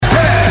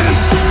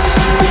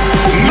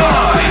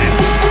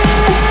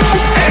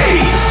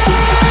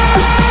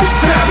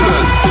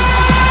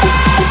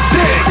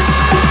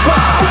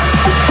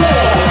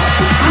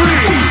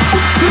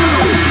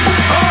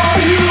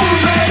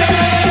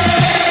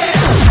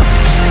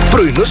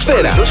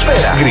Πρωινοσφαίρα.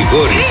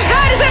 Γρηγόρης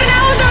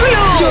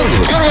Αρναούτογλου.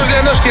 Γιώργος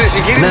Λιανός, κυρίες και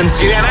κύριοι. Νάνση.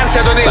 Κυρία Νάνση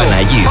Αντωνίου.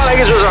 Παναγής.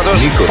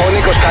 Νίκος. Ο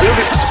Νίκος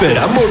Καλούδης.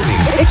 Σφαίρα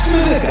Morning. 6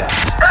 με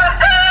 10.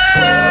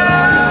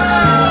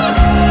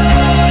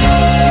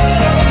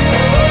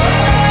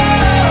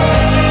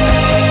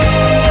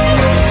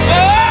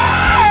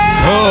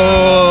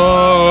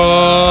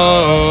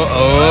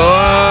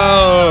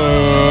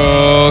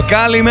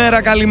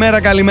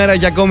 Καλημέρα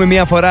για ακόμη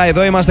μια φορά.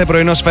 Εδώ είμαστε,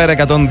 πρωινό Σφαίρα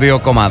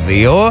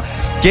 102,2.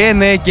 Και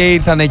ναι, και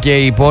ήρθανε και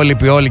οι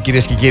υπόλοιποι όλοι,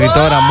 κυρίες και κύριοι.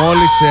 Τώρα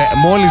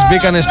μόλις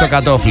μπήκανε στο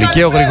κατόφλι.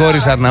 Και ο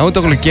Γρηγόρης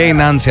Αρναούτογλου και η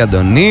Νάνση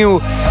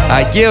Αντωνίου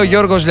και ο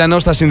Γιώργος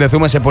Λιανός. Θα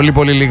συνδεθούμε σε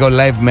πολύ λίγο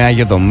live με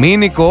Άγιο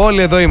Δομήνικο.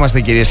 Όλοι εδώ είμαστε,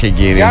 κυρίες και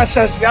κύριοι. Γεια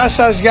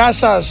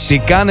σας. Τι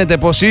κάνετε,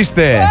 πώς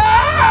είστε?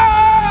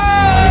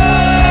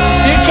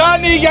 Τι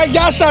κάνει η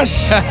γιαγιά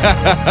σας?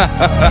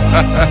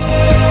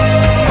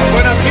 Από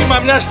ένα βήμα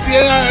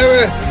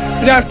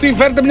μια αυτή,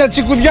 φέρτε μια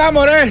τσικουδιά,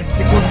 μωρέ.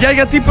 Τσικουδιά,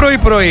 γιατί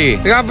πρωί-πρωί?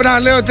 Πρέπει να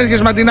λέω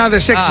τέτοιες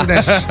μαντινάδες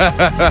έξινες.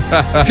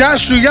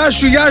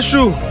 Γεια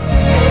σου.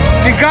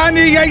 Τι κάνει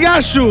η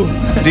γιαγιά σου?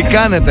 Τι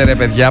κάνετε, ρε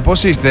παιδιά,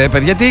 πώς είστε?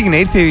 Παιδιά, τι έγινε,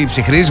 ήρθε η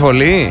ψυχρή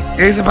εισβολή?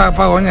 Ήρθε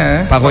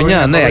παγωνιά,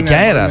 Παγωνιά, ναι, και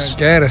αέρας.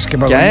 Και αέρας και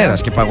παγωνιά. Και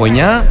αέρας και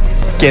παγωνιά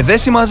και δεν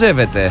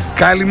συμμαζεύεται.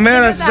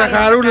 Καλημέρα στη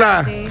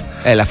Ζαχαρούλα.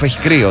 Έλα, αφού έχει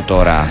κρύο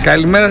τώρα.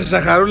 Καλημέρα στη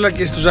Ζαχαρούλα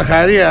και στη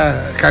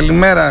Ζαχαρία.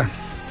 Καλημέρα.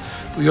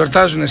 Που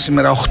γιορτάζουν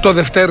σήμερα, 8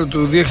 Δευτέρου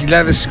του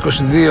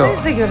 2022. Εμείς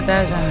δεν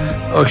γιορτάζαμε.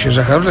 Όχι, ο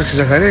Ζαχαρούλας και η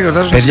Ζαχαρία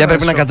γιορτάζουν Παιδιά, σήμερα.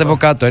 πρέπει να κατέβω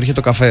κάτω, έρχεται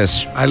ο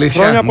καφές.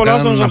 Αλήθεια. Χρόνια πολλά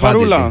στον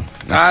Ζαχαρούλα.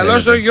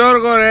 Καλώς τον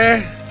Γιώργο,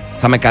 ρε.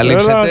 Θα με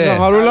καλύψετε? Καλώς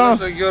Ζαχαρούλα.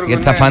 τον Γιώργο,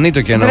 Γιατί ναι. θα φανεί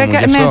το κενό μου, γι'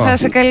 αυτό. Ναι, θα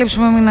σε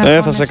καλύψουμε, μην Θα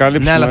αγχώνεσαι. σε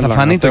καλύψουμε. Ναι, αλλά θα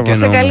φανεί το κατέβα.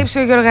 κενό. Θα σε καλύψει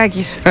ο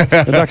Γιωργάκης.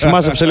 Εντάξει,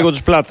 μάζεψε λίγο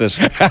τους πλάτες.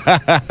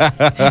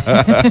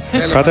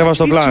 Κατέβα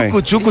στο πλάι.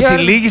 Τσούκου, Γιώργο,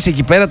 τυλίγεις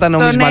εκεί πέρα τα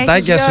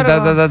νομισματάκια έχεις, σου.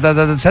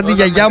 Γιώργο. Σαν τη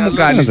γιαγιά μου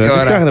κάνεις Τι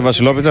τώρα. κάνετε,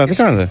 Βασιλόπιτα, τι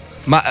κάνετε?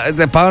 Μα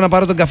πάω να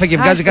πάρω τον καφέ και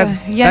βγάζει Άστα, κάτι.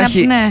 για να-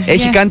 ναι, Έχει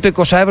για- κάνει το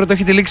 20 ευρώ, το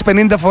έχει τυλίξει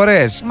 50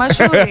 φορές.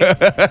 Μασούρι.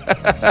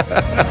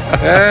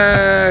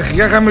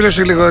 Για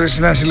χαμήλωσε λίγο, ρε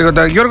Συνάση, λίγο.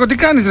 Γιώργο, τι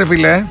κάνεις, ρε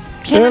φίλε?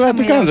 Έλα,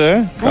 τι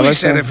κάνετε, Πού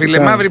είσαι, ρε φίλε?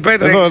 Μαύρη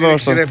πέτρα έχεις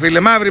ρίξει, ρε φίλε.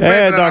 Μαύρη πέτρα,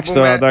 να εντάξει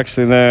τώρα, πούμε.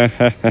 εντάξει, ναι.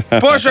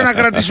 Πόσο να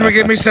κρατήσουμε κι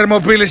εμείς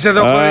θερμοπύλες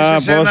εδώ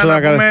χωρίς εσένα, να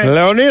πούμε?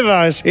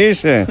 Λεωνίδα, εσύ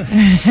είσαι.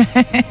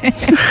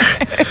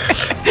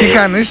 Τι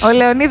κάνεις? Ο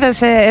Λεωνίδας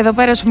εδώ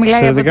πέρα σου μιλάει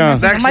από την Εξαιρετικά.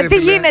 Αθήνα. Εντάξει, Μα ρε τι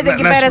φίλε, γίνεται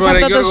εκεί να πέρα σου σε πω,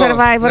 ρε, αυτό το Γιώργο,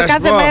 Survivor? να σου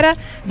Κάθε πω. μέρα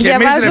Και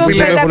εμείς, ρε διαβάζω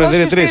φίλε, έχουν 500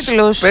 δει τρεις.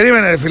 τίτλους.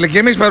 Περίμενε, ρε φίλε, και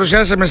εμείς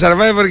παρουσιάσαμε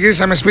Survivor,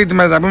 γυρίσαμε σπίτι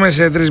μας, να πούμε,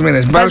 σε 3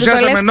 μήνες.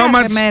 Παρουσιάσαμε κάθε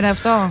Nomads, μέρα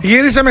αυτό.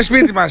 γυρίσαμε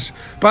σπίτι μας.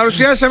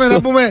 Παρουσιάσαμε,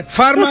 να πούμε,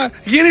 Φάρμα,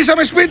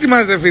 γυρίσαμε σπίτι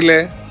μας, ρε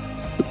φίλε.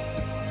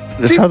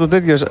 Σαν το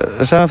τέτοιο,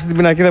 σαν αυτή την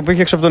πινακίδα που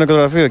είχε έξω από το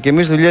νεκρογραφείο. Και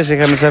εμείς δουλειές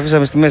είχαμε, τις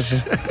αφήσαμε στη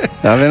μέση.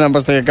 Δηλαδή να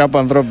είμαστε και κάπου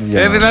ανθρώποι.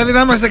 Δηλαδή να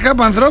είμαστε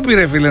κάπου ανθρώποι,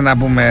 ρε φίλε, να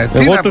πούμε. Τι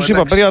Εγώ να πω, τους είπα,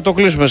 εντάξει. παιδιά, να το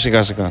κλείσουμε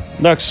σιγά σιγά.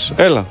 Εντάξει,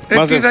 έλα.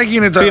 Τι θα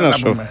γίνει τώρα, πείνα να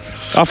σου. πούμε.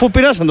 Αφού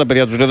πειράσαν τα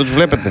παιδιά τους, δεν τους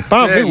βλέπετε.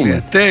 Πάμε να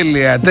φύγουμε.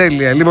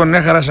 Τέλεια. Λοιπόν,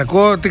 μια χαρά σ'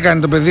 ακούω. Τι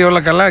κάνει το παιδί,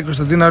 όλα καλά, η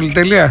Κωνσταντίνα, όλη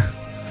τέλεια?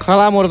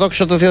 Καλά, μου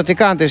δόξα τω Θεώ, τι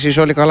κάνετε εσείς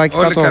όλοι καλά εκεί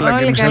Όλοι κάτω? καλά και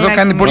Όλοι εμείς. καλά Εδώ και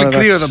κάνει εμείς. πολύ Ωραία,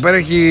 κρύο εντάξει. εδώ πέρα.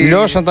 Έχει...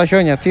 Λιώσαν τα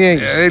χιόνια, τι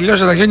έγινε?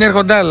 Λιώσαν τα χιόνια,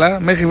 έρχονται άλλα.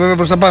 Μέχρι βέβαια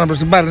προς τα πάνω, προς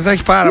την Πάρνηθα. Θα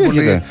έχει πάρα Τι πολύ.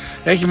 έρχεται?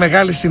 Έχει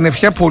μεγάλη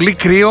συννεφιά, πολύ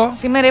κρύο.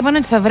 Σήμερα είπαν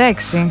ότι θα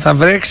βρέξει. Θα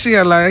βρέξει,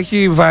 αλλά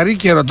έχει βαρύ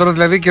καιρό τώρα.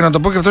 Δηλαδή, και να το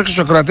πω και αυτό και στους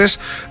ακροατές,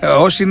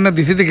 όσοι είναι να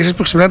ντυθείτε και εσείς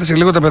που ξυπνάτε σε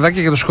λίγο τα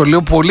παιδάκια για το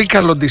σχολείο, πολύ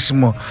καλό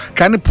ντύσιμο.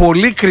 Κάνει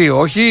πολύ κρύο,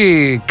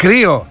 όχι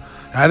κρύο.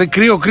 Δηλαδή,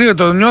 κρύο,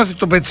 το νιώθει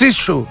το πετσί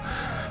σου.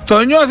 Το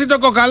νιώθει το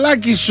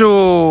κοκαλάκι σου.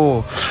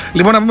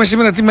 Λοιπόν, να πούμε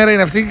σήμερα τι μέρα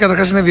είναι αυτή.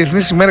 Καταρχάς, είναι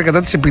Διεθνής ημέρα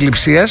κατά της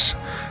επιληψίας.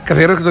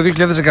 Καθιερώθηκε το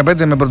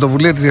 2015 με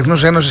πρωτοβουλία της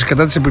Διεθνούς Ένωσης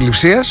κατά της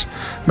επιληψίας,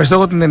 με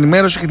στόχο την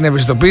ενημέρωση και την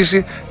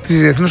ευαισθητοποίηση της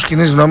διεθνούς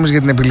κοινής γνώμης για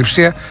την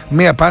επιληψία,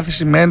 μία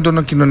πάθηση με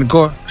έντονο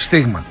κοινωνικό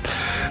στίγμα.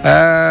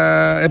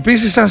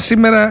 Επίσης, σαν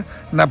σήμερα,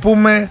 να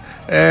πούμε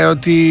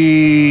ότι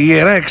η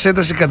Ιερά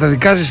Εξέταση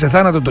καταδικάζει σε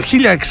θάνατο το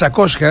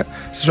 1600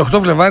 στις 8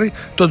 Φλεβάρι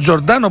τον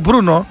Τζορντάνο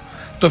Μπρούνο,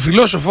 το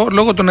φιλόσοφο,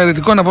 λόγω των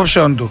αιρετικών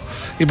απόψεών του.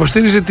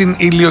 Υποστήριζε την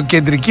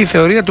ηλιοκεντρική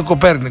θεωρία του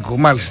Κοπέρνικου,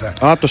 μάλιστα.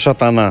 Α, το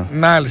σατανά.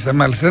 Μάλιστα.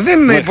 Δεν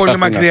είναι Μέχρι πολύ τα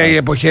μακριά Αθήνα. οι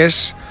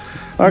εποχές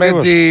με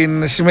Ακριβώς.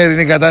 την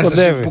σημερινή κατάσταση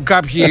Κοντεύει. που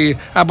κάποιοι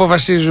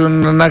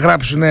αποφασίζουν να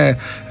γράψουν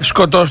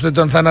σκοτώστε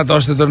τον,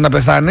 θανατώστε τον, να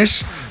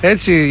πεθάνεις.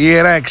 Έτσι, η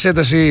Ιερά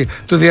Εξέταση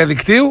του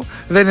διαδικτύου.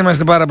 Δεν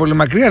είμαστε πάρα πολύ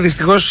μακριά.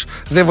 Δυστυχώς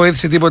δεν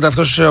βοήθησε τίποτα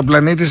αυτός ο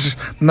πλανήτης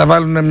να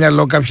βάλουν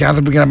μυαλό κάποιοι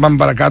άνθρωποι και να πάμε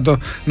παρακάτω,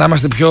 να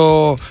είμαστε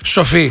πιο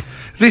σοφοί.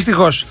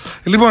 Δυστυχώς.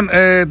 Λοιπόν,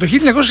 το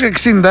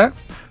 1960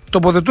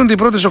 τοποθετούνται οι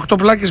πρώτες 8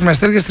 πλάκες με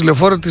αστέρια στη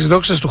λεωφόρο της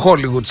δόξας του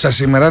Hollywood σαν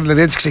σήμερα,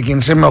 δηλαδή έτσι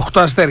ξεκίνησε με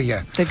 8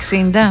 αστέρια. Το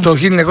 60. Το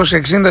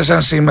 1960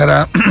 σαν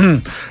σήμερα.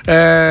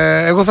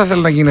 Εγώ θα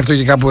ήθελα να γίνει αυτό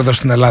και κάπου εδώ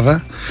στην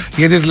Ελλάδα.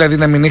 Γιατί δηλαδή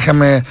να μην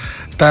είχαμε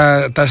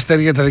τα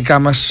αστέρια τα δικά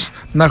μας,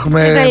 να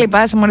έχουμε... Δεν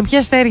λυπάσαι, μωρέ, ποια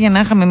αστέρια να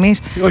είχαμε εμείς.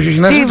 Όχι,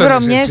 να Τι ζητώνεις,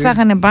 βρωμιές έτσι. θα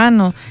είχαν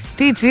πάνω.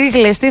 Τι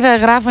τσίχλες, τι θα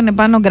γράφανε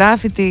πάνω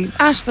γκράφιτι.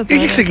 Άστο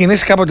τώρα. Είχε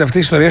ξεκινήσει κάποτε αυτή η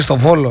ιστορία στο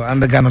Βόλο, αν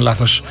δεν κάνω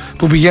λάθος.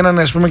 Που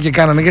πηγαίνανε, ας πούμε, και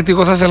κάνανε. Γιατί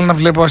εγώ θα ήθελα να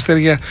βλέπω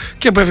αστέρια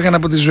και που έφυγαν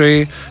από τη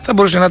ζωή. Θα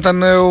μπορούσε να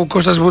ήταν ο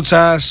Κώστας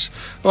Βουτσάς,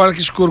 ο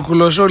Άλκης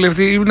Κούρκουλος, όλοι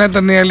αυτοί, να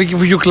ήταν η Αλίκη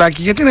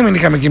Βουγιουκλάκη. Γιατί να μην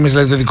είχαμε κι εμείς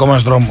δηλαδή το δικό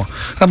μας δρόμο.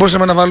 Να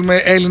μπορούσαμε να βάλουμε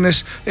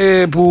Έλληνες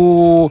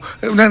που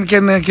να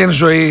είναι και εν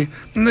ζωή,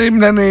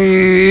 να είναι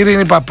η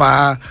Ειρήνη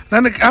Παπά, να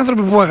είναι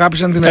άνθρωποι που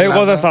αγάπησαν την Ελλάδα.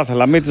 Εγώ δεν θα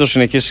ήθελα. Μην το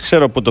συνεχίσει.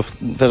 Ξέρω που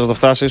θες να το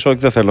φτάσεις. Όχι,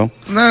 δεν θέλω.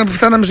 Να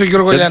φτάναμε στον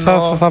Γιώργο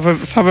Λιανό.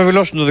 Θα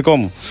βεβαιώσουν το δικό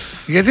μου.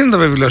 Γιατί να το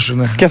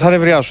βεβαιώσουν. Και θα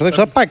νευριάσω. Δεν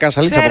ξέρω, θα πάει κανένα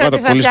σαλίτσα από κάτω,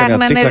 πουλήσει καμιά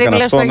τσίχλα,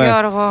 κανένα αυτό.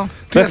 Γιώργο.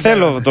 Δεν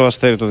θέλω το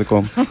αστέρι το δικό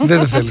μου. Δεν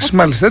το θέλεις.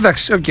 Μάλιστα,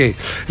 εντάξει, οκ.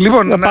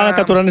 Λοιπόν, να πάνε να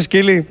κατουράνε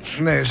σκύλι.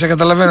 Ναι, σε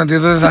καταλαβαίνω ότι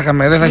εδώ δεν θα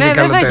είχαμε. Δεν θα είχε καλό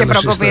τέλος. Δεν θα είχε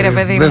προκοπή, ρε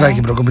παιδί μου. Δεν θα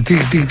είχε προκοπή.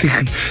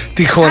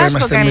 Τι χώρα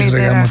είμαστε εμείς, ρε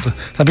γάμοτο.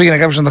 Θα πήγαινε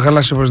κάποιος να το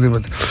χαλάσει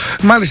οπωσδήποτε.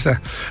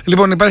 Μάλιστα.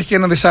 Λοιπόν, υπάρχει και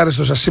ένα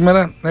δυσάρεστο σας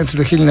σήμερα. Έτσι,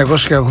 το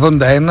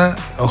 1981,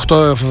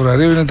 8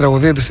 Φεβρουαρίου, είναι η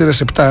τραγωδία της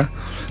θύρας 7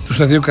 του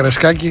σταδίου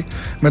Καρασκάκη.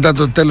 Μετά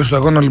το τέλος του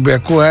αγώνα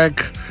Ολυμπιακού ΑΕΚ,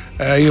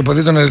 οι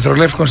οπαδοί των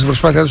Ερυθρολεύκων στην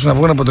προσπάθειά τους να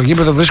βγουν από το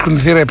γήπεδο βρίσκουν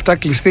τη θύρα 7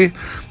 κλειστή,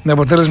 με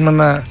αποτέλεσμα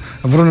να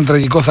βρουν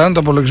τραγικό θάνατο.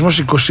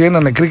 Απολογισμός 21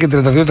 νεκροί και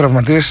 32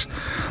 τραυματίες.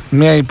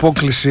 Μια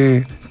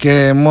υπόκληση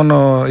και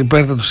μόνο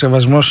υπέρτατος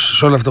σεβασμός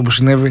σε όλο αυτό που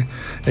συνέβη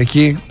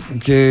εκεί,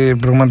 και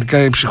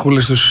πραγματικά οι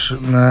ψυχούλες τους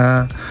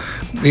να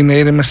είναι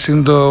ήρεμες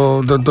είναι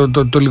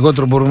το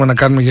λιγότερο μπορούμε να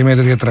κάνουμε για μια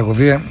τέτοια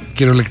τραγωδία.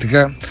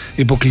 Κυριολεκτικά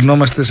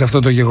υποκλεινόμαστε σε αυτό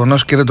το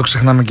γεγονός και δεν το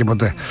ξεχνάμε και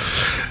ποτέ.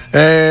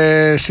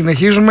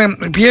 Συνεχίζουμε.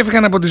 Ποιοι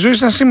έφυγαν από τη ζωή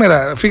σαν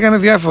σήμερα? Φύγανε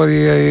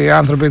διάφοροι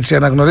άνθρωποι, έτσι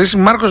αναγνωρίσει.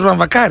 Μάρκος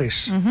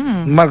Βαμβακάρης.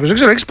 Μάρκος, δεν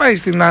ξέρω, έχεις πάει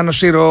στην Άνω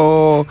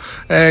Σύρο,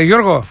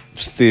 Γιώργο?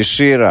 Στη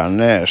Σύρα,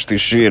 ναι, στη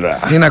Σύρα.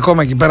 Είναι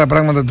ακόμα εκεί πέρα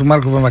πράγματα του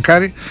Μάρκου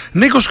Βαμβακάρη.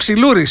 Νίκος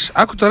Ξυλούρης.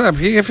 Άκου τώρα,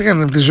 ποιοι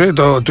έφυγαν από τη ζωή.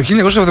 Το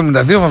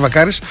 1972 ο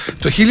Βαμβακάρης,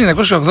 το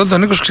 1980 ο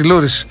Νίκος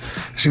Ξυλούρης.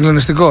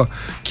 Συγκλονιστικό.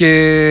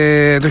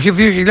 Και το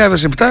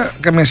 2007,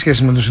 καμία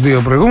σχέση με τους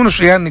δύο προηγούμενους,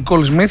 η Άννη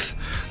Νικόλ Σμιθ,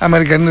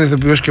 Αμερικανή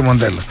ηθοποιός και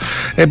μοντέλο.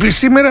 Επίσης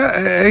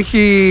σήμερα έχει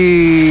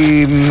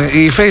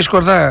η Φέη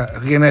Σκορδά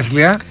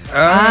γενέθλια.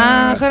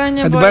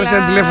 Χρόνια θα την πάρεις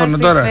ένα τηλέφωνο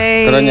τώρα.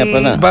 Χρόνια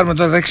πολλά. Την πάρουμε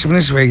τώρα, θα έχει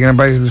ξυπνήσει η Φέη για να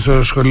πάει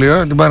στο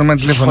σχολείο. Την πάρουμε ένα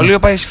τηλέφωνο. Σχολείο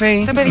πάει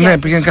Σφέη. Ναι,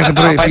 πηγαίνει κάθε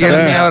πρωί.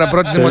 Πηγαίνει μια ώρα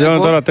πρώτη δημοτικό.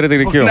 Τελειώνει τώρα τρίτη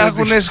ηλικίου. Να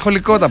έχουν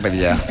σχολικό τα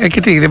παιδιά.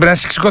 Και τι, δεν πρέπει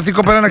να σηκωθεί η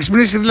κοπέλα να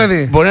ξυπνήσει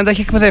δηλαδή? Μπορεί να τα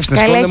έχει εκπαιδεύσει.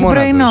 Καλά, έχει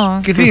πρωινό.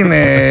 Και τι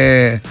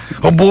είναι,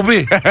 ο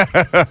Μπούμπι?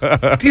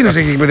 Τι είναι ότι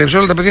έχει εκπαιδεύσει?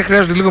 Όλα τα παιδιά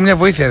χρειάζονται λίγο μια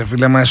βοήθεια, ρε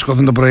φίλε, να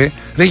σηκωθούν το πρωί.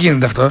 Δεν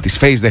γίνεται αυτό. Τις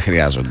Φέης δεν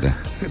χρειάζονται.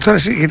 Τώρα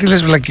εσύ, γιατί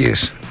λες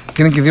βλακίες?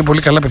 Και είναι και δύο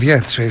πολύ καλά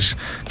παιδιά της Φέης.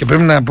 Και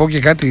πρέπει να πω και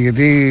κάτι,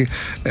 γιατί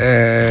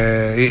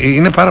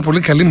είναι πάρα πολύ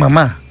καλή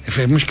μαμά. Η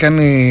Φέη μου έχει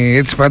κάνει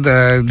έτσι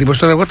πάντα εντύπωση.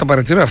 Τώρα εγώ τα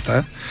παρατηρώ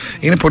αυτά.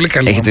 Είναι πολύ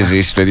καλή. Έχετε μαμά.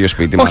 ζήσει στο ίδιο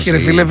σπίτι μας? Όχι, ρε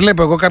φίλε,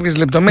 βλέπω εγώ κάποιες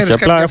λεπτομέρειες.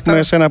 Και απλά έχουμε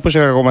εσένα που είσαι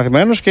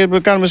κακομαθημένος και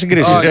κάνουμε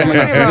συγκρίσεις.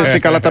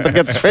 Δεν καλά τα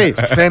παιδιά της Φέη.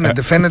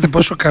 Φαίνεται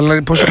πόσο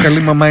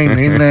καλή μαμά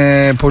είναι.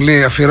 Είναι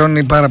πολύ,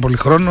 αφιερώνει πάρα πολύ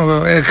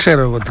χρόνο.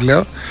 Ξέρω εγώ τι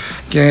λέω.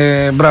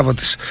 Και μπράβο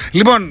της.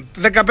 Λοιπόν,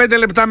 15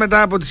 λεπτά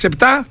μετά από τις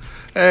 7.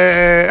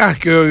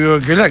 Και ο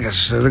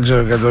Λιάκας, δεν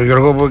ξέρω, και τον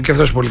Γιώργο που και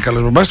αυτός πολύ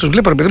καλός μπαμπάς. Τους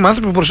βλέπω, ρε παιδί μου,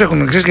 άνθρωποι που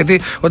προσέχουν. Ξέρεις,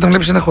 γιατί όταν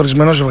βλέπεις ένα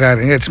χωρισμένο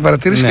ζευγάρι, έτσι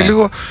παρατηρείς και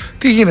λίγο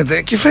τι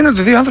γίνεται. Και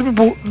φαίνονται δύο άνθρωποι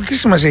που τι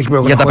σημασία έχει που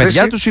έχουν για τα χωρίσει.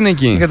 παιδιά τους είναι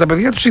εκεί. Για τα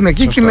παιδιά τους είναι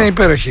εκεί. Σωστό. Και είναι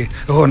υπέροχοι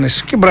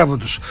γονείς. Και μπράβο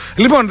τους.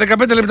 Λοιπόν,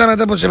 15 λεπτά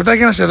μετά από τις 7,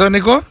 για να σε δω,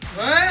 Νίκο.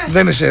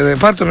 Δεν είσαι,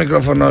 πάρ' το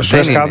μικρόφωνο σου.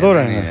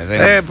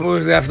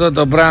 Αυτό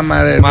το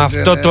πράγμα, ρε. Μα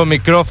αυτό το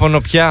μικρόφωνο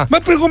πια. Μα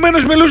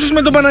προηγουμένως μιλούσες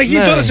με τον Παναγί,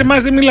 τώρα σε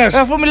εμάς δεν μιλάς.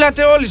 Αφού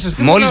μιλάτε όλοι σας.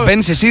 Μόλις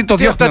μπαίνεις εσύ, το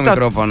διώχνει το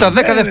μικρόφωνο. Τα 10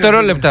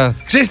 δευτερόλεπτα.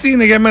 Ξέρεις τι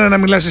είναι για μένα να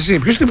μιλάς εσύ?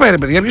 Ποιος τι πάει, ρε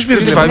παιδιά, ποιος πήρε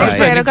τηλέφωνο? Δεν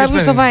ξέρω,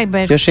 κάποιος στο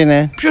Viber. Ποιος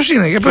είναι? Ποιος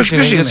είναι,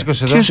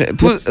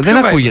 Δεν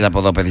ακούγεται από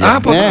εδώ, παιδιά.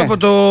 Από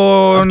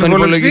τον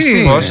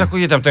υπολογιστή. Πώς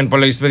ακούγεται από τον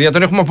υπολογιστή, παιδιά,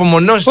 τον έχουμε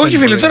απομονώσει. Όχι,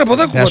 φίλε, τώρα από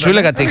εδώ ακούγεται. Σου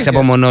έλεγα τι έχεις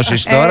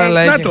απομονώσεις τώρα,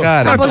 αλλά έχει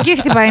χάρη. Από εκεί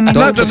χτυπάει.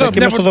 Και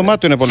μέσα στο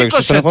δωμάτιο είναι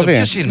υπολογιστή, τον έχω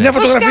δει. Μια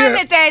Πώς φωτογραφία.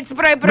 κάνετε έτσι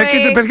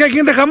πρωί-πρωί? Παιδιά,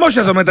 γίνεται χαμός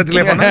εδώ με τα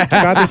τηλέφωνα.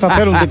 Κάτι θα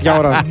θέλουν τέτοια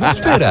ώρα.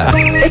 Ατμόσφαιρα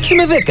 6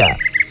 με 10.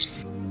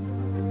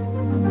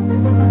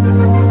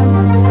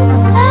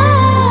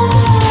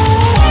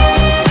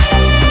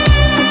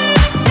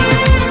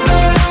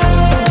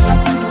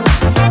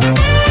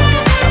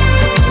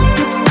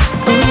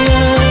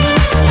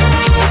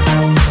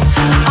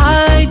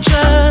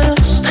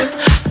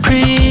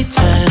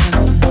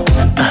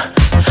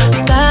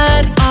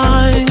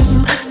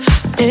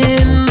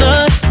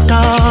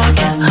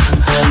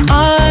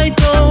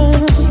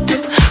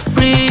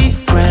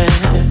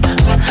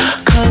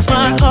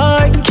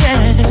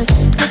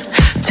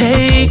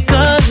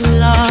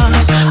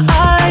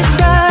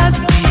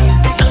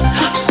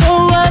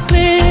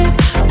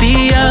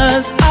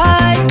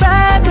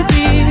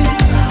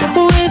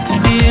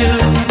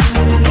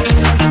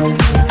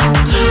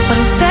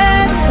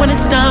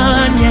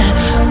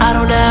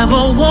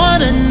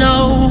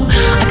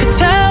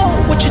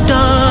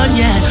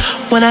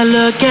 When I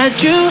look at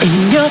you in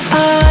your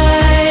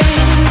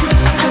eyes,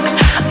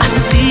 I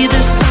see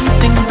there's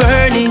something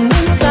burning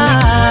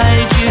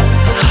inside you.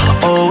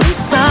 Oh,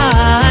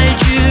 inside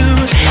you,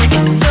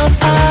 in your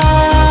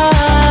eyes.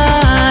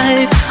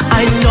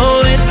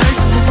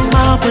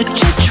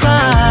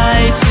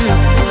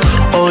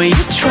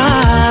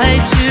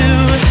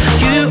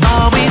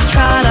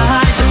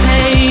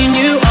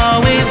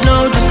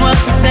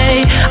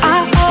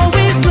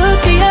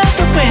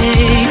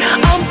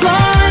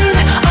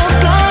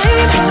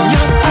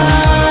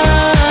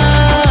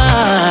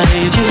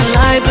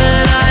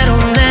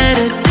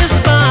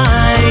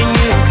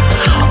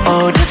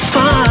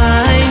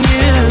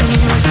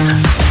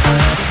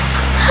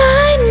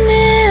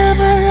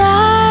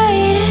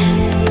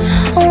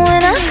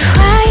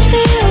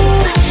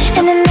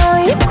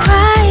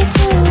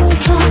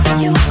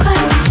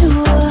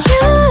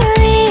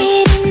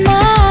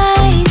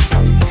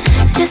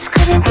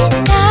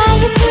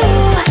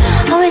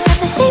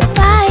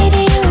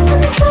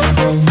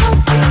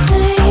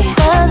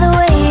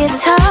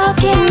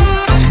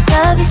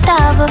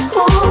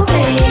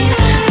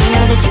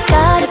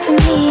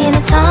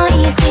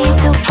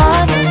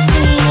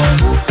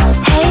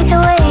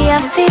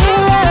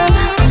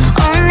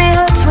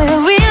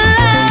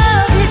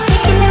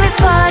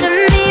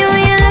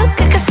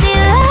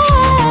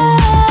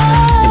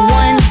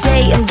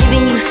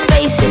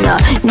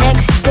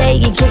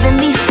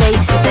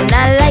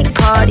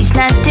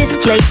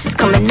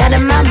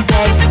 in my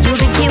bag for you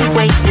to get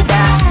wasted.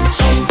 I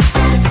can't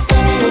stop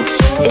staring at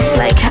you. It's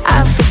like I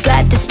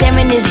forgot that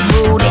staring is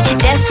rude. And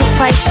that's what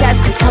 5 shots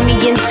could turn me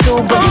into.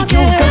 But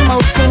you've done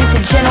most things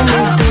that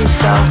gentlemen do,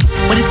 so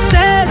When it's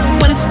said and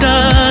when it's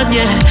done,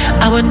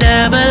 yeah, I would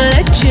never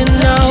let you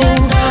know.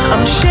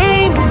 I'm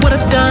ashamed of what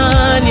I've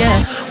done, yeah.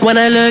 When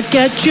I look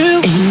at you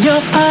in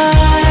your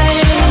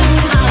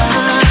eyes,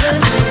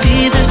 I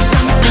see there's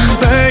something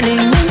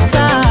burning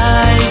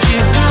inside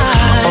you.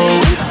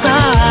 Oh,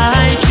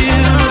 inside you.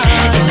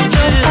 In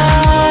your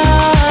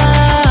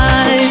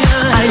eyes,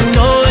 I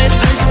know it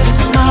hurts to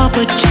smile,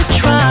 but you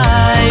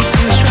try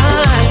to.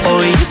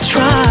 Oh, you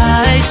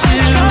try to.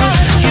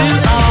 You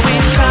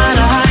always try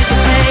to hide the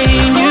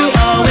pain. You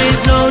always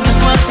know just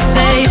what to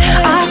say.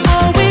 I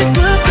always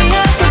look the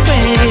other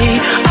way.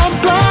 I'm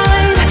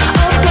blind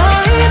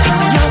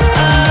in your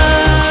eyes.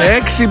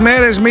 6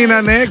 μέρες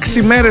μείνανε,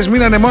 6 μέρες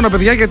μείνανε μόνο,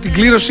 παιδιά, για την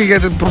κλήρωση. Για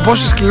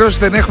πόσες κληρώσεις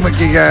δεν έχουμε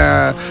και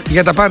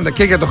για τα πάντα.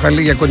 Και για το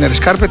χαλί για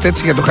Cognaris Carpet,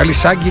 έτσι, για το χαλί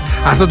Σάγκη.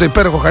 Αυτό το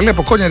υπέροχο χαλί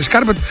από Cognaris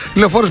Carpet.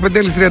 Λεωφόρος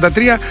Πεντέλης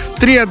 33,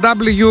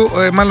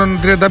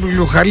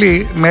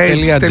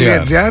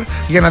 www.χαλί.gr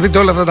για να δείτε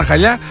όλα αυτά τα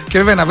χαλιά και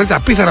βέβαια να βρείτε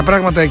απίθανα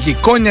πράγματα εκεί.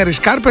 Cognaris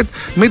Carpet,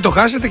 μην το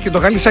χάσετε, και το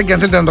χαλί Σάγκη αν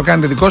θέλετε να το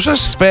κάνετε δικό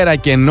σας. Σφαίρα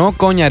κενό,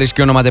 Cognaris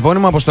και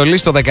ονοματεπώνυμο, αποστολή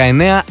στο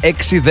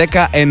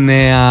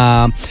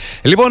 19619.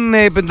 Λοιπόν,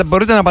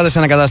 μπορείτε να πάτε σε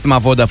ένα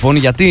κατάστημα Vodafone,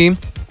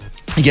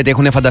 γιατί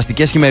έχουν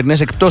φανταστικές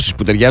χειμερινές εκπτώσεις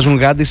που ταιριάζουν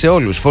γάντι σε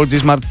όλους. 4G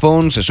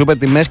smartphones σε super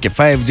τιμές και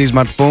 5G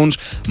smartphones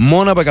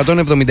μόνο από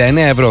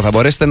 179 ευρώ. Θα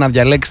μπορέσετε να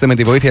διαλέξετε με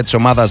τη βοήθεια της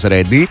ομάδας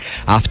Ready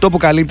αυτό που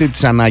καλύπτει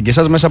τις ανάγκες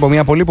σας μέσα από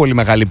μια πολύ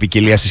μεγάλη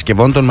ποικιλία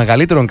συσκευών των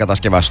μεγαλύτερων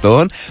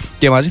κατασκευαστών,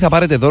 και μαζί θα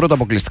πάρετε δώρο το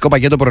αποκλειστικό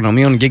πακέτο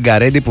προνομίων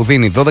Giga Ready που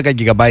δίνει 12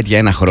 GB για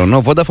ένα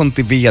χρόνο, Vodafone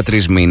TV για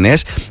 3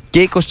 μήνες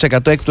και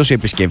 20% έκπτωση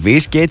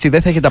επισκευής, και έτσι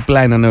δεν θα έχετε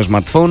απλά ένα νέο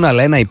smartphone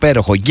αλλά ένα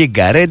υπέροχο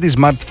Giga Ready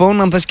smartphone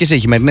αν θες και σε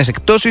χειμερινές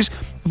εκπτώσεις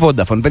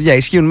Vodafone. Παιδιά,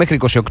 ισχύουν μέχρι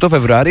 28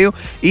 Φεβρουαρίου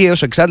ή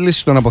έως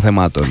εξάντληση των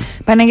αποθεμάτων.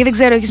 Παναγί, δεν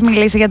ξέρω, έχεις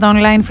μιλήσει για τα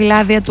online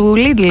φυλάδια του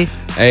Lidl?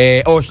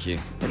 Όχι.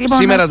 Λοιπόν,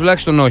 σήμερα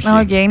τουλάχιστον όχι.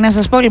 Okay. Να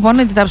σας πω λοιπόν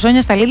ότι τα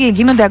ψώνια στα Lidl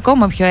γίνονται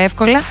ακόμα πιο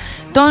εύκολα.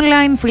 Το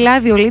online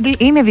φυλάδιο Lidl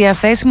είναι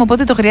διαθέσιμο,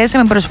 οπότε το χρειάζεσαι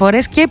με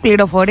προσφορές και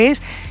πληροφορίες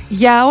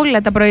για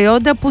όλα τα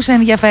προϊόντα που σε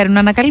ενδιαφέρουν.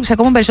 Ανακαλύψεις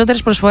ακόμα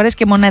περισσότερες προσφορές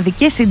και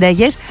μοναδικές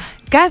συνταγές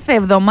κάθε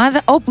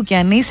εβδομάδα όπου και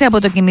αν είσαι,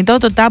 από το κινητό,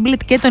 το tablet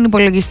και τον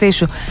υπολογιστή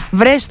σου.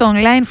 Βρες το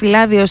online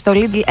φυλάδιο στο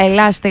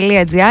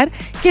lidlelas.gr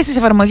και στις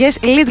εφαρμογές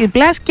Lidl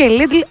Plus και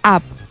Lidl App.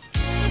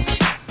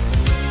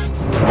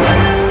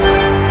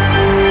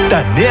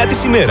 Τα νέα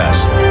της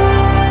ημέρας.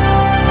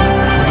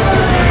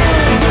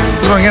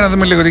 Λοιπόν, για να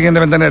δούμε λίγο τι γίνεται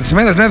με τα νέα της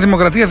ημέρας. Νέα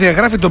Δημοκρατία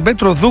διαγράφει τον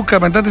Πέτρο Δούκα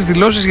μετά τις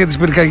δηλώσεις για τις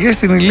πυρκαγιές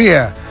στην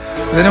Ηλεία.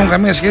 Δεν έχουν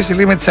καμία σχέση,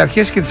 λέει, με τις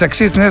αρχές και τις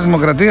αξίες της Νέας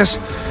Δημοκρατίας.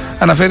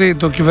 Αναφέρει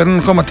το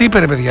κυβερνούν κόμμα. Τι είπε,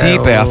 ρε παιδιά? Τι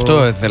είπε,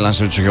 αυτό ήθελα να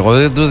σε ρωτήσω και εγώ.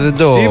 Δεν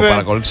το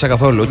παρακολούθησα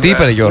καθόλου. Τι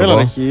είπε, ρε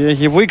Γιώργο?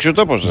 Έχει βουήξει ο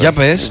τόπος. Για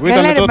πες.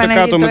 Ήταν τότε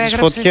κάτω με τις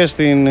φωτιές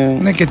στην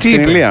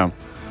Ηλεία.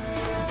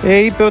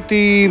 Είπε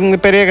ότι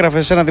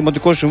περιέγραφε σε ένα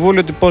δημοτικό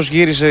συμβούλιο ότι πώς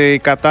γύρισε η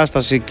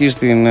κατάσταση εκεί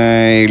στην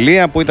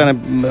Ηλεία, που ήταν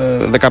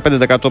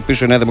 15%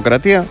 πίσω η Νέα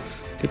Δημοκρατία,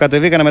 και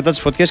κατεβήκανε μετά τις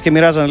φωτιές και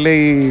μοιράζαν,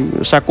 λέει,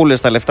 σακούλες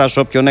στα λεφτά σε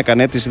όποιον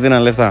έκανε αίτηση,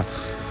 δίναν λεφτά.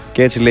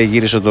 Και έτσι, λέει,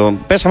 γύρισε το.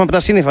 Πέσαμε από τα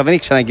σύννεφα, δεν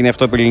έχει ξαναγίνει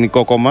αυτό το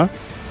ελληνικό κόμμα.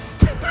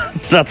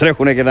 Να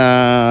τρέχουν και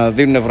να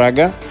δίνουν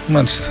φράγκα.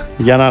 Μάλιστα.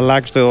 Για να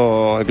αλλάξει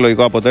το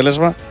εκλογικό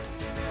αποτέλεσμα.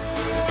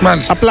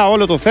 Μάλιστα. Απλά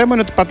όλο το θέμα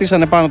είναι ότι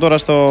πατήσανε πάνω τώρα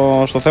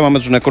στο θέμα με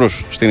τους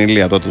νεκρούς στην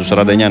Ηλεία τότε, τους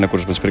 49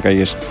 νεκρούς με τις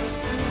πυρκαγιές.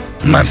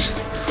 Μάλιστα.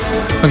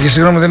 Όχι,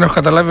 συγγνώμη, δεν έχω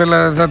καταλάβει,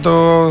 αλλά θα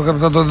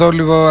το δω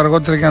λίγο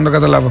αργότερα για να το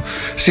καταλάβω.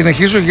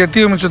 Συνεχίζω,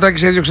 γιατί ο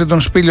Μητσοτάκης έδιωξε τον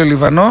Σπήλιο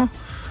Λιβανό.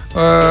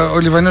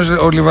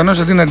 Ο Λιβανός,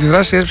 αντί να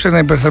αντιδράσει, έσπευσε να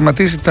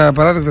υπερθερματίσει τα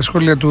απαράδεκτα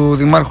σχόλια του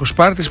Δημάρχου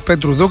Σπάρτης,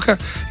 Πέτρου Δούκα,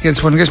 για τις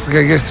φωνικές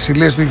πυρκαγιές της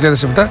Ηλίας του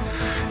 2007.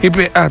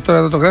 Είπε, τώρα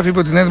εδώ το γράφει, είπε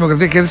ότι η Νέα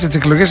Δημοκρατία κέρδισε τις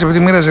εκλογές επειδή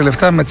μοίραζε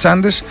λεφτά με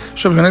τσάντες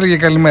σε όποιον έλεγε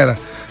καλημέρα.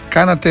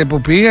 Κάνατε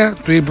εποποιία,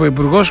 του είπε ο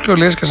Υπουργός, και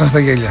όλοι έσκασαν στα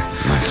γέλια.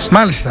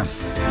 Μάλιστα.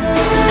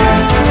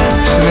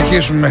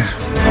 Συνεχίσουμε.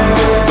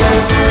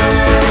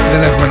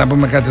 Δεν έχουμε να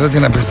πούμε κάτι εδώ, τι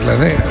να πεις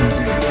δηλαδή.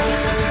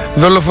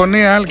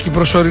 Δολοφονία Άλκη,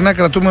 προσωρινά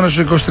κρατούμενος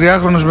ο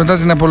 23χρονος μετά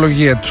την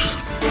απολογία του.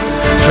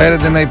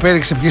 Φέρεται να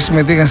υπέδειξε ποιοι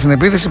συμμετείχαν στην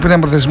επίθεση. Πριν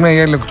από προθεσμία,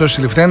 οι άλλοι 8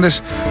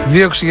 συλληφθέντες.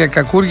 Δίωξη για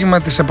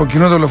κακούργημα της από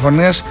κοινού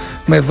δολοφονίας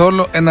με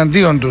δόλο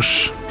εναντίον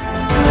τους.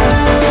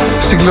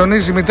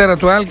 Συγκλονίζει η μητέρα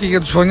του Άλκη για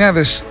τους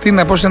φωνιάδες. Τι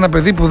να πω σε ένα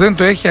παιδί που δεν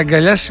το έχει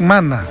αγκαλιάσει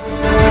μάνα.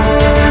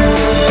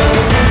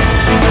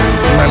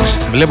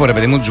 Μάλιστα. Βλέπω, ρε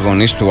παιδί μου, τους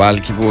γονείς του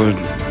Άλκη που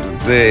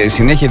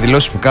συνέχεια οι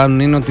δηλώσεις που κάνουν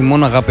είναι ότι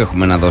μόνο αγάπη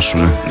έχουμε να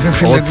δώσουμε.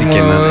 Ό,τι και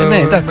να. Ναι,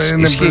 εντάξει.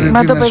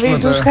 Μα το παιδί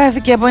τους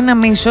χάθηκε από ένα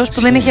μίσος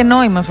που δεν είχε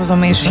νόημα αυτό το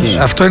μίσος.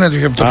 Αυτό είναι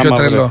το πιο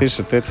τρελό.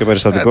 Σε τέτοιο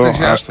περιστατικό.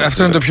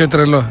 Αυτό είναι το πιο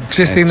τρελό.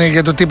 Ξέρεις τι είναι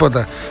για το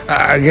τίποτα?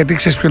 Γιατί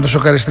ξέρεις ποιο είναι το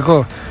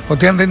σοκαριστικό?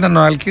 Ότι αν δεν ήταν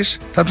ο Άλκης,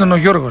 θα ήταν ο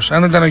Γιώργος. Αν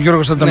δεν ήταν ο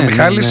Γιώργος, θα ήταν ο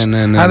Μιχάλης. Αν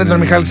δεν ήταν ο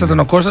Μιχάλης, θα ήταν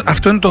ο Κώστας.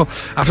 Αυτό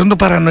είναι το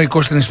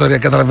παρανοϊκό στην ιστορία.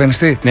 Καταλαβαίνεις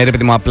τι? Ναι, ρε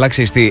παιδί μου, απλά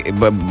ξέρεις τι.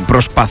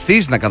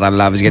 Προσπαθείς να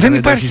καταλάβεις, γιατί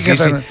δεν το έχεις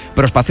ζήσει.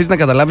 Προσπαθείς να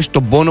καταλάβεις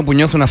τον πόνο που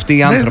νιώθουν αυτοί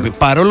οι άνθρωποι.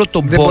 Παρόλο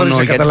τον δεν πόνο. Δεν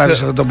μπορείς να καταλάβεις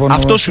αυτόν τον πόνο.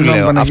 Αυτό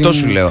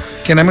σου λέω.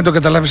 Και να μην το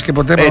καταλάβεις και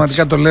ποτέ.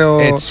 Πραγματικά το λέω.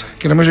 Έτσι.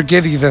 Και νομίζω και οι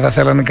ίδιοι δεν θα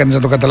θέλανε κανείς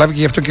να το καταλάβει. Και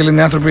γι' αυτό και λένε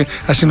οι άνθρωποι,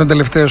 ας είναι ο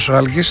τελευταίος ο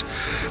Άλκης.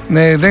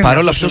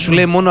 Παρόλο αυτό σου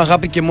λέει μόνο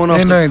αγάπη και μόνο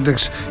αυτό.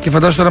 Και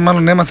φαντάζομαι τώρα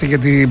μάλλον έμαθε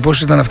γιατί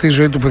πώς ήταν αυτή η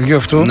ζωή του παιδιού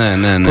αυτού.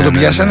 Που τον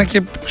πιάσανε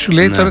και σου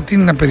λέει τώρα τι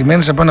να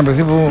περιμένεις από ένα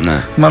παιδί που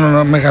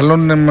μάλλον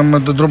μεγαλώνει με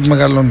τον τρόπο που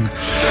μεγαλώνει.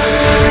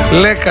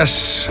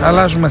 Λέκας,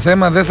 αλλάζουμε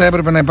θέμα. Δεν θα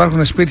έπρεπε να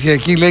υπάρχουν σπίτια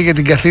εκεί, λέει, για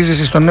την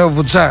καθίζηση στο νέο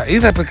Βουτσά.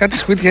 Είδα κάτι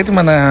σπίτια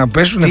έτοιμα να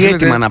πέσουν. Τι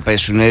έτοιμα να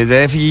πέσουν,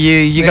 δεν έφυγε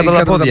η γη κατά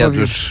τα πόδια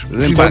τους.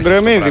 Δεν υπάρχει.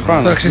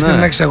 Τώρα ξέρεις τι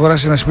να έχεις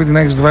αγοράσει ένα σπίτι, να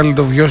έχεις βάλει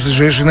το βιό στη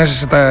ζωή σου, να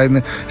είσαι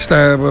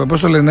στα πώς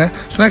το λένε,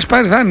 στο να έχεις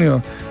πάρει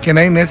δάνειο και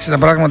να είναι έτσι τα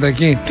πράγματα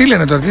εκεί. Τι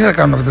λένε τώρα, τι θα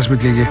κάνουν αυτά τα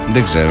σπίτια εκεί.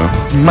 Δεν ξέρω.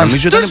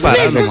 Νομίζω ότι είναι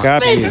παράνομο.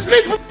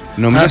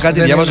 Νομίζω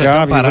κάτι διάβαζα.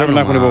 Κάποιοι πρέπει να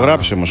έχουν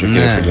υπογράψει όμως,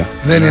 κύριε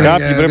φίλε.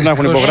 Κάποιοι πρέπει να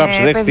έχουν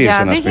υπογράψει. Δεν χτίσει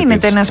ένα σπίτι. Δεν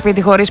γίνεται ένα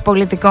σπίτι χωρίς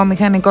πολιτικό,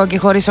 μηχανικό και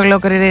χωρίς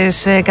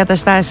ολόκληρες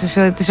καταστάσεις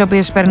τις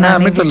οποίες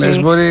περνάνε. Μην το λες,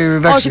 μπορεί.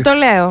 Όχι, το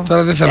λέω.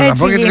 Τώρα δεν θέλω να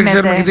πω γιατί δεν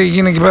ξέρουμε τι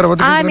γίνεται εκεί πέρα.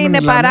 Αν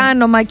είναι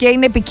παράνομα και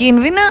είναι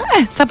επικίνδυνα,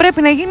 θα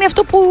πρέπει να γίνει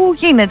αυτό που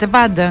γίνεται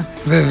πάντα.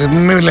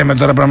 Μην λέμε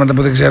τώρα πράγματα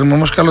που δεν ξέρουμε,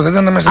 όμως καλό δεν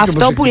ήταν να είμαστε πιο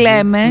προσεκτικοί. Αυτό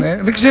που λέμε.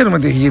 Δεν ξέρουμε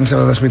τι έχει γίνει σε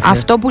αυτά τα σπίτια.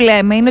 Αυτό που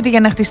λέμε είναι ότι για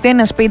να χτιστεί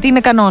ένα σπίτι είναι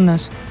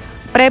κανόνας.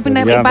 Πρέπει να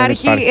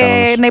υπάρχει,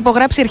 να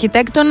υπογράψει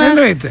αρχιτέκτονας.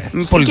 Εννοείται.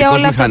 Και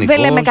όλα αυτά. Δεν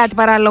λέμε κάτι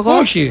παράλογο.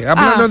 Όχι.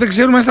 Απλά λέω δεν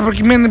ξέρουμε αν στα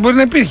προκειμένη μπορεί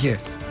να υπήρχε.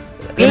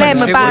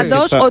 Λέμε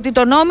πάντως ότι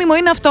το νόμιμο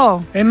είναι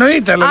αυτό.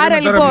 Εννοείται. Άρα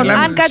λοιπόν,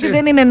 αν κάτι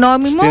δεν είναι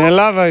νόμιμο. Στην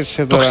Ελλάδα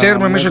είσαι τώρα. Το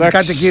ξέρουμε εμείς ότι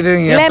κάτι εκεί δεν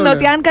είναι. Λέμε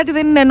ότι αν κάτι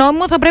δεν είναι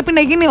νόμιμο, θα πρέπει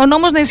να γίνει ο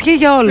νόμος να ισχύει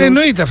για όλους.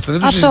 Εννοείται αυτό.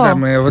 Δεν το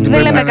συζητάμε.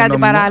 Δεν λέμε κάτι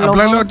παράλογο.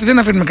 Απλά λέω ότι δεν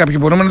αφήνουμε κάποιοι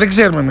μπορούμε, δεν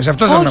ξέρουμε εμείς.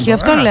 Αυτό δεν Όχι,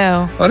 αυτό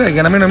λέω. Ωραία,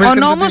 για να μην ο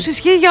νόμος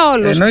ισχύει για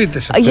όλους.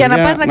 Για να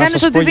πας να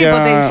κάνεις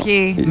οτιδήποτε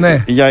ισχύει.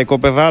 Για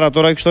οικοπεδάρα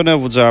τώρα έχει στο νέο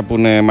Βουτζά που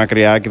είναι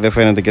μακριά και δεν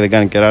φαίνεται και δεν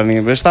κάνει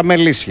κεράνι. Στα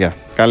Μελίσια.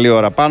 Καλή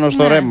ώρα. Πάνω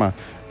στο Ρέμα.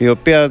 Η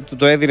οποία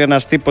το έδινε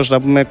ένας τύπος, να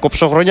πούμε,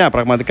 κοψοχρονιά,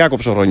 πραγματικά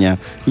κοψοχρονιά.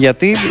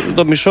 Γιατί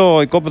το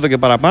μισό οικόπεδο και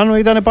παραπάνω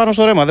ήταν πάνω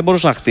στο Ρέμα, δεν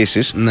μπορούσε να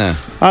χτίσεις. Ναι.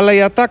 Αλλά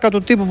η ατάκα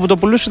του τύπου που το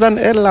πουλούσε ήταν,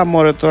 έλα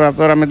μωρέ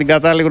τώρα με την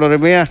κατάλληλη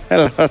γνωριμία,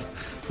 έλα.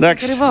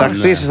 Εντάξει, θα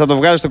χτίσεις, θα το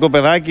βγάλεις στο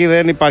κοπεδάκι,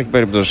 δεν υπάρχει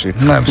περίπτωση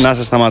να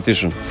σε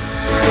σταματήσουν.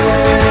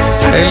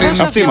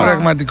 Αυτή η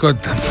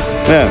πραγματικότητα.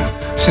 Ναι.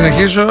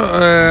 Συνεχίζω.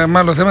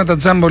 Μάλλον θέματα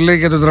τζάμπο λέει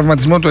για τον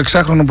τραυματισμό του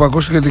 6χρονου που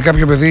ακούστηκε ότι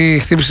κάποιο παιδί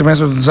χτύπησε μέσα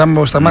στο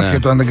τζάμπο στα μάτια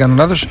του, αν δεν κάνω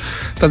λάθος.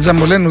 Τα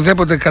τζάμπο λένε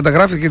ουδέποτε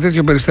καταγράφηκε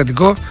τέτοιο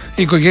περιστατικό.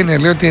 Η οικογένεια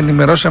λέει ότι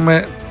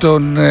ενημερώσαμε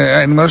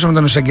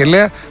τον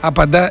εισαγγελέα.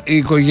 Απαντά η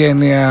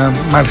οικογένεια.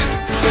 Μάλιστα.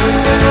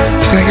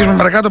 Συνεχίζουμε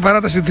παρακάτω.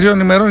 Παράταση 3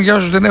 ημερών για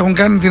όσους δεν έχουν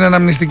κάνει την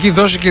αναμνηστική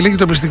δόση και λύγει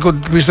το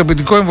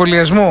πιστοποιητικό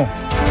εμβολιασμό.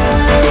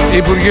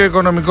 Υπουργείο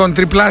Οικονομικών,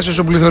 τριπλάσιος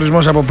ο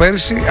πληθωρισμός από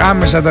πέρσι.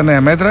 Άμεσα τα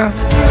νέα μέτρα.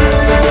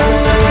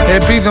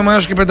 Επίδομα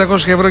έως και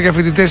 500 ευρώ για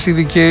φοιτητές, οι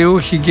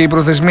δικαιούχοι και η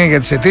προθεσμία για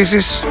τις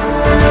αιτήσεις.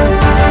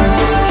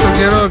 Στον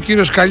καιρό ο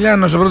κύριος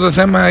Καλιάνος στο πρώτο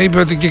θέμα είπε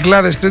ότι οι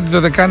Κυκλάδες, Κρήτη,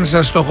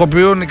 Δωδεκάνησα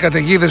στοχοποιούν οι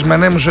καταιγίδες με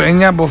ανέμους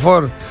 9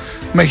 μποφόρ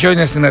με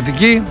χιόνια στην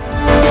Αττική.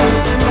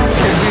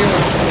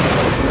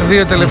 Και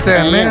δύο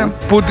τελευταία νέα.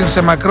 Πούτιν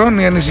σε Μακρόν,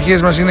 οι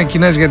ανησυχίες μας είναι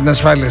κοινές για την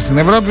ασφάλεια στην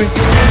Ευρώπη.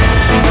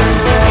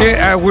 Και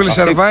I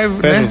Will Survive.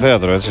 Παίζουν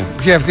θέατρο, έτσι.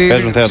 Και αυτοί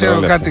ξέρω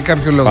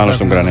κάποιο λόγο. Πάνω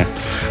στην Ουκρανία.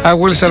 I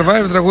Will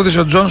Survive τραγούδισε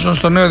ο Τζόνσον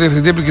στο νέο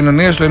διευθυντή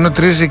επικοινωνίας του, ενώ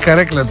τρίζει η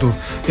καρέκλα του.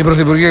 Η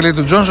πρωθυπουργία λέει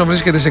του Τζόνσον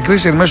βρίσκεται σε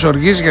κρίση εν μέσω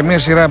οργής για μια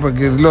σειρά από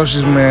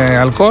εκδηλώσεις με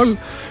αλκοόλ.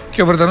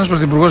 Και ο Βρετανός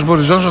πρωθυπουργός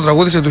Μπόρις Τζόνσον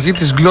τραγούδισε το hit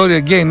της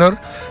Gloria Gaynor.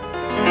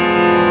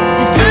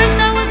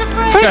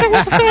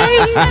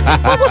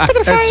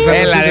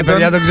 Έλα ρε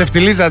παιδιά, τον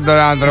ξεφτυλίσατε τον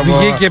άνθρωπο.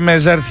 Βγήκε με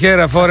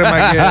ζαρτιέρα φόρεμα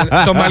και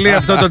το μαλλί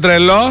αυτό το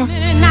τρελό.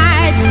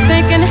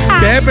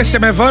 Και έπεσε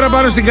με φόρα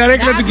πάνω στην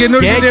καρέκλα του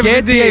καινούργιου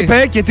διευθυντή.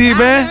 Και τι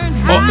είπε.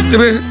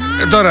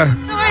 Τώρα.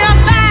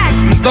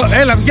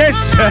 Έλα, βγες.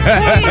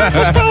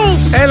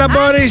 Έλα,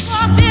 Μπόρις.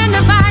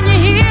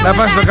 Να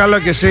πας το καλό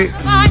κι εσύ.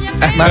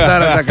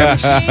 Μαντάρα τα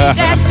κάνεις.